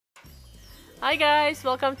Hi guys,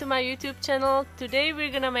 welcome to my YouTube channel. Today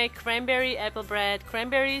we're gonna make cranberry apple bread.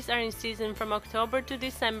 Cranberries are in season from October to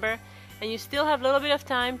December and you still have a little bit of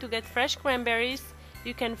time to get fresh cranberries.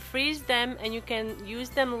 You can freeze them and you can use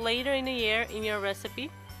them later in the year in your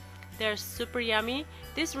recipe. They're super yummy.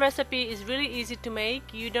 This recipe is really easy to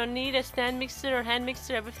make. You don't need a stand mixer or hand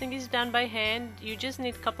mixer. Everything is done by hand. You just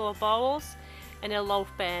need a couple of bowls and a loaf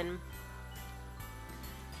pan.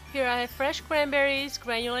 Here I have fresh cranberries,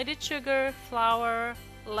 granulated sugar, flour,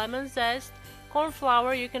 lemon zest, corn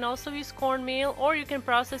flour. You can also use cornmeal or you can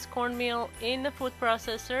process cornmeal in the food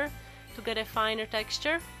processor to get a finer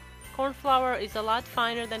texture. Corn flour is a lot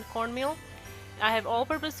finer than cornmeal. I have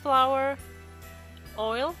all-purpose flour,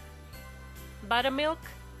 oil, buttermilk.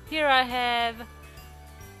 Here I have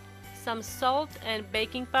some salt and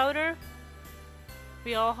baking powder.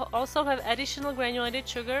 We also have additional granulated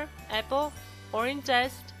sugar, apple, orange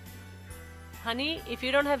zest, honey. If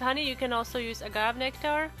you don't have honey, you can also use agave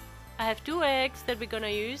nectar. I have 2 eggs that we're gonna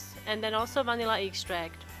use, and then also vanilla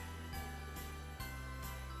extract.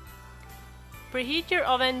 Preheat your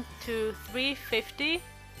oven to 350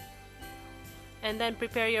 and then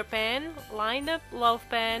prepare your pan. Line the loaf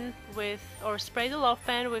pan with, or spray the loaf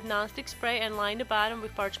pan with nonstick spray and line the bottom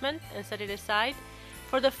with parchment and set it aside.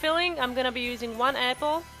 For the filling, I'm gonna be using 1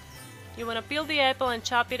 apple. You wanna peel the apple and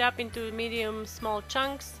chop it up into medium small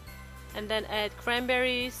chunks, and then add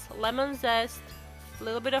cranberries, lemon zest, a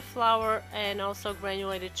little bit of flour, and also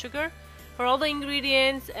granulated sugar. For all the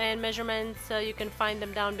ingredients and measurements, you can find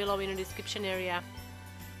them down below in the description area.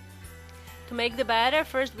 To make the batter,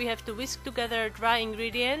 first we have to whisk together dry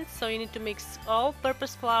ingredients. So you need to mix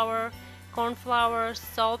all-purpose flour, corn flour,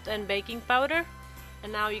 salt, and baking powder.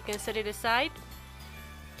 And now you can set it aside.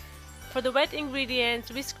 For the wet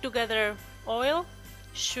ingredients, whisk together oil,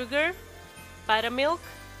 sugar, buttermilk,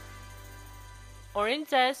 orange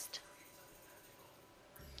zest.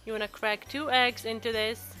 You want to crack 2 eggs into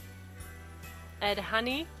this. Add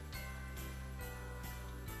honey.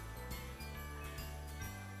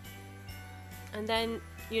 And then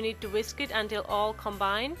you need to whisk it until all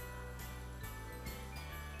combine.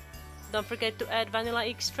 Don't forget to add vanilla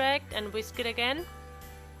extract and whisk it again.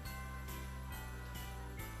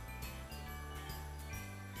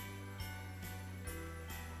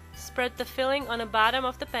 Spread the filling on the bottom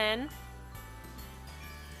of the pan.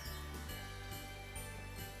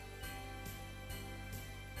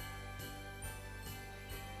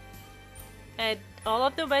 Add all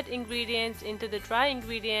of the wet ingredients into the dry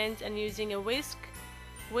ingredients and using a whisk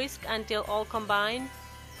until all combine.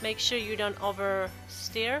 Make sure you don't over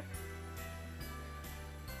stir.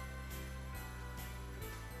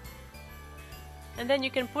 And then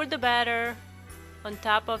you can pour the batter on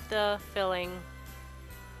top of the filling.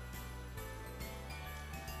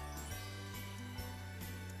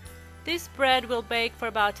 This bread will bake for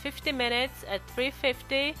about 50 minutes at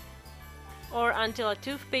 350 or until a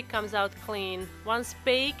toothpick comes out clean. Once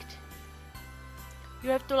baked, you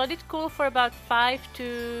have to let it cool for about 5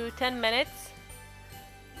 to 10 minutes.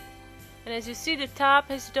 And as you see, the top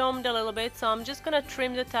has domed a little bit, so I'm just gonna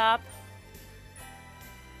trim the top.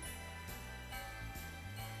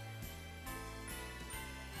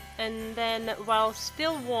 And then while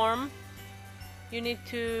still warm, you need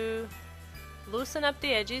to loosen up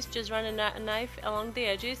the edges. Just run a knife along the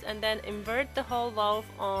edges and then invert the whole loaf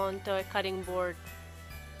onto a cutting board.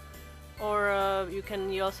 Or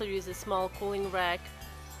you also use a small cooling rack.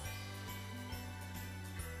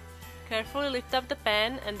 Carefully lift up the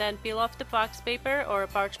pan and then peel off the box paper or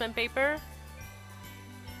parchment paper.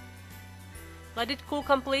 Let it cool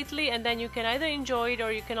completely and then you can either enjoy it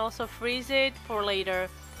or you can also freeze it for later.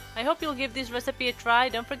 I hope you'll give this recipe a try.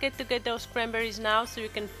 Don't forget to get those cranberries now so you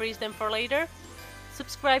can freeze them for later.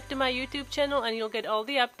 Subscribe to my YouTube channel and you'll get all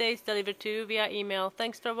the updates delivered to you via email.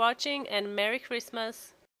 Thanks for watching and Merry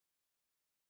Christmas!